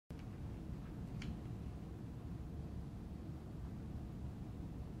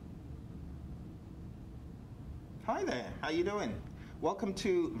Hi there, how you doing? Welcome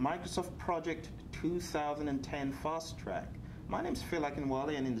to Microsoft Project 2010 Fast Track. My name's Phill,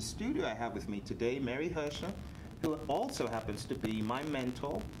 and in the studio I have with me today Mary Hershner, who also happens to be my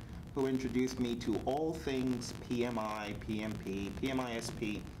mentor, who introduced me to all things PMI, PMP,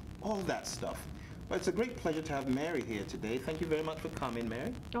 PMISP, all that stuff. But it's a great pleasure to have Mary here today. Thank you very much for coming,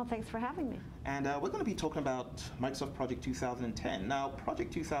 Mary. Well, thanks for having me. And we're going to be talking about Microsoft Project 2010. Now,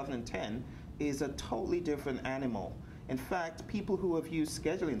 Project 2010 is a totally different animal. In fact, people who have used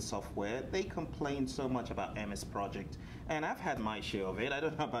scheduling software, they complain so much about MS Project. And I've had my share of it. I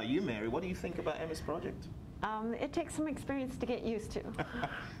don't know about you, Mary. What do you think about MS Project? It takes some experience to get used to.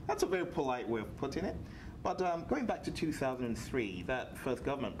 That's a very polite way of putting it. But going back to 2003, that first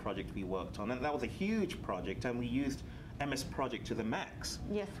government project we worked on, and that was a huge project, and we used MS Project to the max.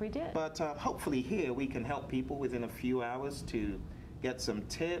 Yes, we did. But hopefully here we can help people within a few hours to get some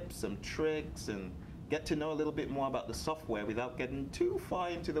tips, some tricks, and get to know a little bit more about the software without getting too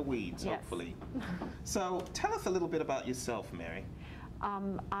far into the weeds, yes. Hopefully. So tell us a little bit about yourself, Mary.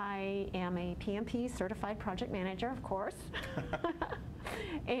 I am a PMP certified project manager, of course.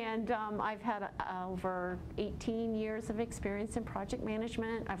 And I've had over 18 years of experience in project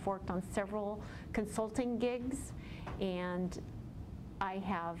management. I've worked on several consulting gigs, and I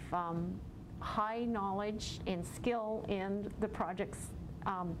have high knowledge and skill in the projects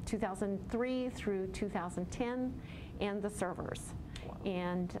 2003 through 2010 and the servers. Wow.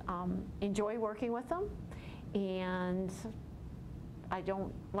 And enjoy working with them. And I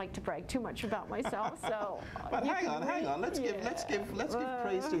don't like to brag too much about myself, so. But hang on. Let's give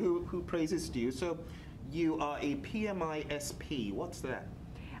praise to who praises due. So, you are a PMISP. What's that?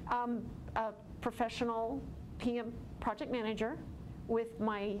 A professional PM project manager with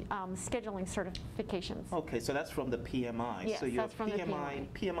my scheduling certifications. Okay, so that's from the PMI. Yes, so you're that's from the PMI.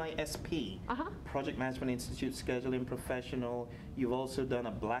 PMISP, Project Management Institute Scheduling Professional. You've also done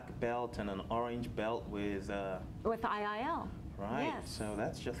a black belt and an orange belt with IIL. Right, yes. So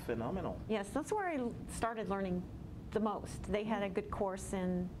that's just phenomenal. Yes, that's where I started learning the most. They had a good course,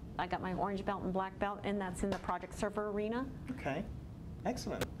 and I got my orange belt and black belt, and that's in the project server arena. Okay,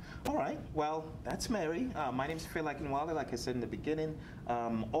 excellent. All right, well, that's Mary. My name's Phill, like I said in the beginning.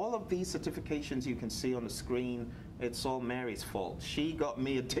 All of these certifications you can see on the screen, it's all Mary's fault. She got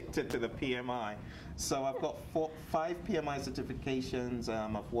me addicted to the PMI. So I've got 5 PMI certifications.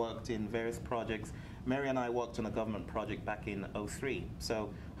 I've worked in various projects. Mary and I worked on a government project back in '03.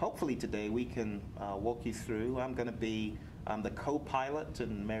 So hopefully today we can walk you through. I'm going to be the co-pilot,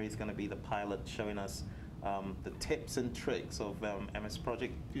 and Mary's going to be the pilot, showing us the tips and tricks of MS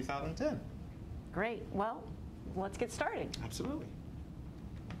Project 2010. Great. Well, let's get started. Absolutely.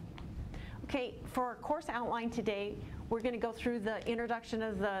 Okay, for our course outline today, we're going to go through the introduction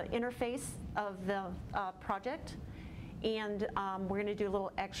of the interface of the project, and we're going to do a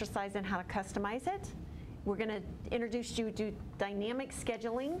little exercise on how to customize it. We're going to introduce you to dynamic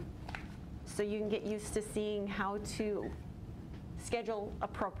scheduling, so you can get used to seeing how to schedule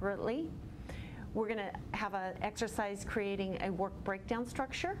appropriately. We're going to have an exercise creating a work breakdown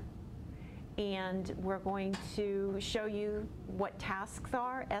structure, and we're going to show you what tasks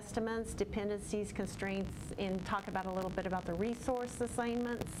are, estimates, dependencies, constraints, and talk about a little bit about the resource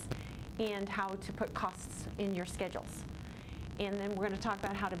assignments and how to put costs in your schedules. And then we're going to talk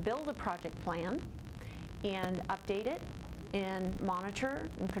about how to build a project plan and update it and monitor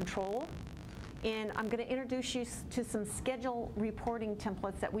and control. And I'm going to introduce you to some schedule reporting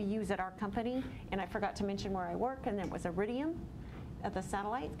templates that we use at our company. And I forgot to mention where I work, and it was Iridium at the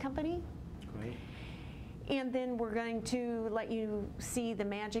satellite company. Great. And then we're going to let you see the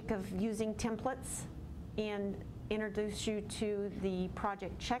magic of using templates and introduce you to the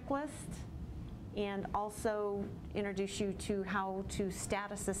project checklist, and also introduce you to how to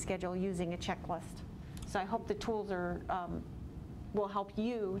status a schedule using a checklist. So I hope the tools are will help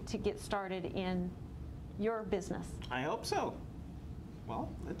you to get started in your business. I hope so.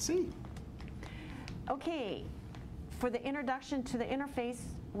 Well, let's see. Okay, for the introduction to the interface,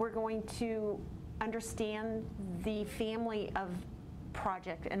 we're going to understand the family of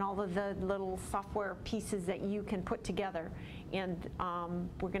project and all of the little software pieces that you can put together. And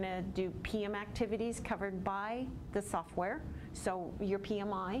we're going to do PM activities covered by the software, so your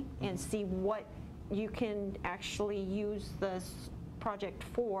PMI, and see what you can actually use this project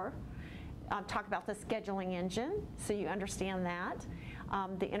for. Talk about the scheduling engine, so you understand that.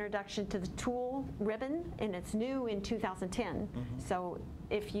 The introduction to the tool ribbon, and it's new in 2010. So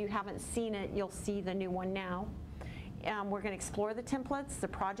if you haven't seen it, you'll see the new one now. We're going to explore the templates, the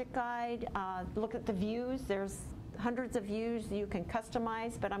project guide, look at the views. There's hundreds of views you can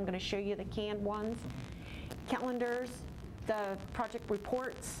customize, but I'm going to show you the canned ones. calendars, the project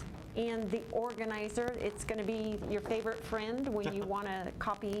reports, and the organizer. It's going to be your favorite friend when you want to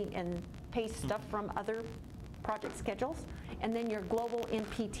copy and paste stuff from other project schedules. And then your global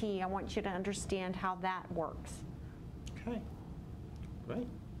MPT, I want you to understand how that works. Okay, great.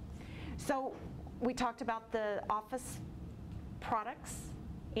 So we talked about the Office products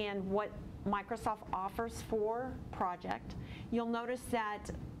and what Microsoft offers for project. You'll notice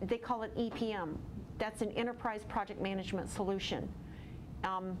that they call it EPM. That's an Enterprise Project Management Solution.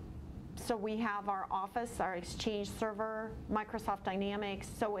 So we have our Office, our Exchange Server, Microsoft Dynamics,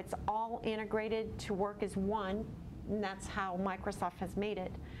 so it's all integrated to work as one, and that's how Microsoft has made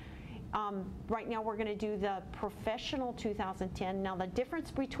it. Right now we're going to do the Professional 2010. Now the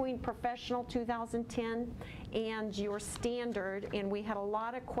difference between Professional 2010 and your Standard, and we had a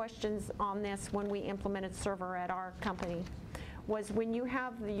lot of questions on this when we implemented Server at our company, was when you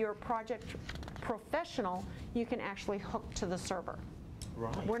have your project Professional, you can actually hook to the server.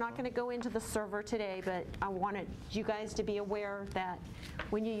 Right. We're not going to go into the server today, but I wanted you guys to be aware that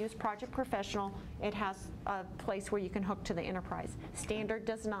when you use Project Professional, it has a place where you can hook to the enterprise. Standard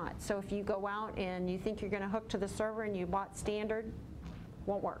does not. So if you go out and you think you're going to hook to the server and you bought Standard,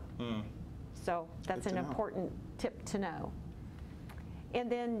 won't work. So that's an important tip to know. And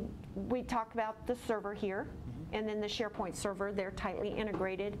then we talk about the server here, and then the SharePoint server. They're tightly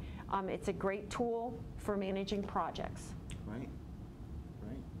integrated. It's a great tool for managing projects. Right.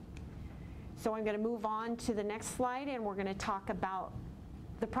 So I'm going to move on to the next slide, and we're going to talk about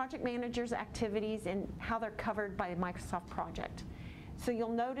the project manager's activities and how they're covered by Microsoft Project. So you'll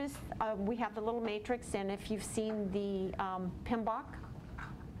notice we have the little matrix, and if you've seen the PMBOK,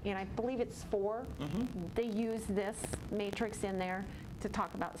 and I believe it's 4, they use this matrix in there to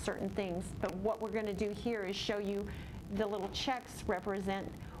talk about certain things. But what we're going to do here is show you the little checks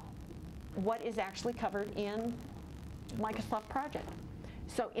represent what is actually covered in Microsoft Project.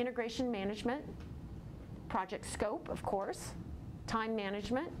 So integration management, project scope, of course, time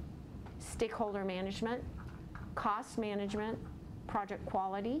management, stakeholder management, cost management, project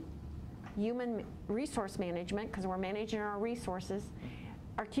quality, human resource management, because we're managing our resources.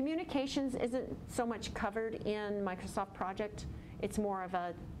 Our communications isn't so much covered in Microsoft Project. It's more of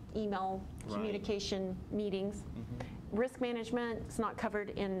a email communication meetings. Risk management is not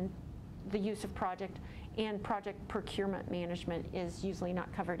covered in the use of project, and project procurement management is usually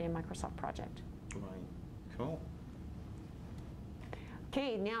not covered in Microsoft Project. Right, cool.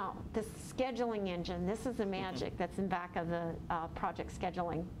 Okay, now the scheduling engine. This is the magic that's in back of the project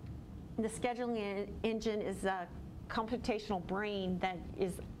scheduling. The scheduling engine is a computational brain that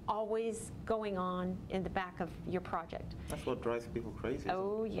is always going on in the back of your project. That's what drives people crazy.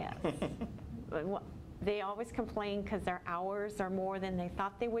 Oh, yes. They always complain because their hours are more than they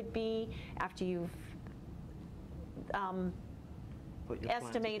thought they would be after you've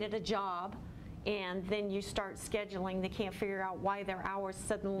estimated a job, and then you start scheduling. They can't figure out why their hours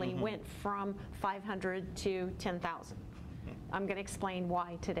suddenly went from 500 to 10,000. I'm going to explain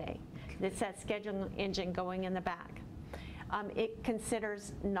why today. It's that scheduling engine going in the back. It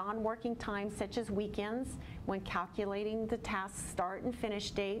considers non-working times such as weekends when calculating the task start and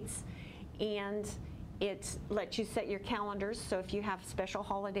finish dates, and it lets you set your calendars. So if you have special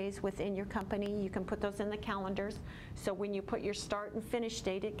holidays within your company, you can put those in the calendars. So when you put your start and finish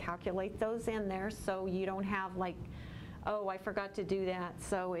date, it calculates those in there, so you don't have like, oh, I forgot to do that,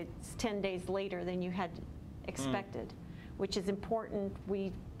 so it's 10 days later than you had expected, which is important.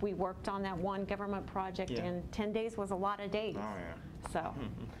 We worked on that one government project, and 10 days was a lot of days. Oh, yeah. So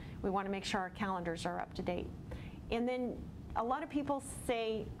we want to make sure our calendars are up to date. And then a lot of people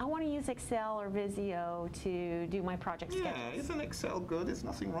say, I want to use Excel or Visio to do my project schedules. Yeah, isn't Excel good? There's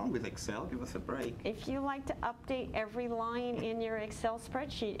nothing wrong with Excel. Give us a break. If you like to update every line in your Excel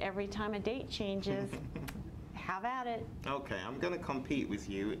spreadsheet every time a date changes, have at it. Okay, I'm going to compete with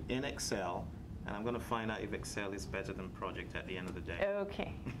you in Excel, and I'm going to find out if Excel is better than Project at the end of the day.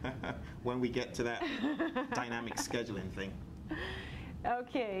 Okay. When we get to that dynamic scheduling thing.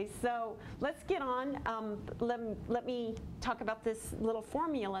 Okay, so let's get on. Let me talk about this little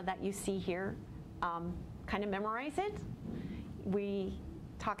formula that you see here. Kind of memorize it. We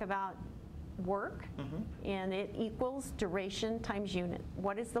talk about work, and it equals duration times unit.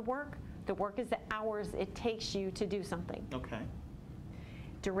 What is the work? The work is the hours it takes you to do something. Okay.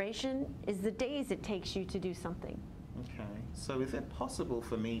 Duration is the days it takes you to do something. Okay. So is it possible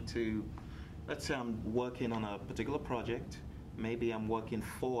for me to, let's say I'm working on a particular project, maybe I'm working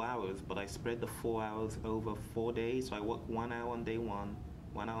 4 hours, but I spread the 4 hours over 4 days, so I work 1 hour on day 1,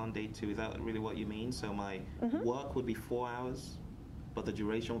 1 hour on day 2. Is that really what you mean? So my work would be 4 hours, but the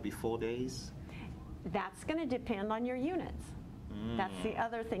duration would be 4 days? That's going to depend on your units. That's the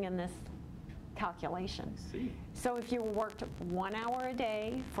other thing in this calculation. I see. So if you worked 1 hour a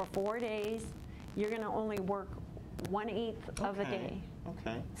day for 4 days, you're going to only work 1/8 of a day.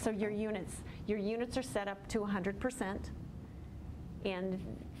 Okay. So your units are set up to 100%, and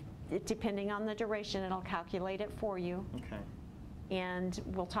depending on the duration, it'll calculate it for you. Okay. And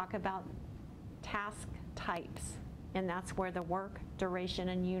we'll talk about task types, and that's where the work, duration,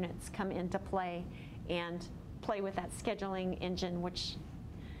 and units come into play, and play with that scheduling engine, which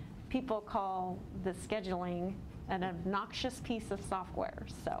people call the scheduling an obnoxious piece of software.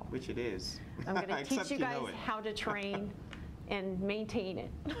 So Which it is. I'm going to Except teach you guys know it. how to train and maintain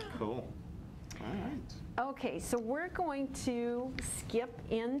it. Cool. All right. Okay, so we're going to skip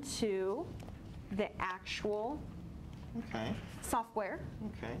into the actual Okay. software.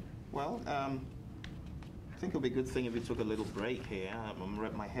 Okay. Well, I think it'll be a good thing if we took a little break here.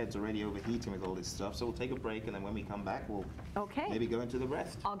 My head's already overheating with all this stuff, so we'll take a break, and then when we come back, we'll Okay. maybe go into the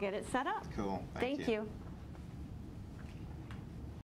rest. I'll get it set up. Cool. Thank you.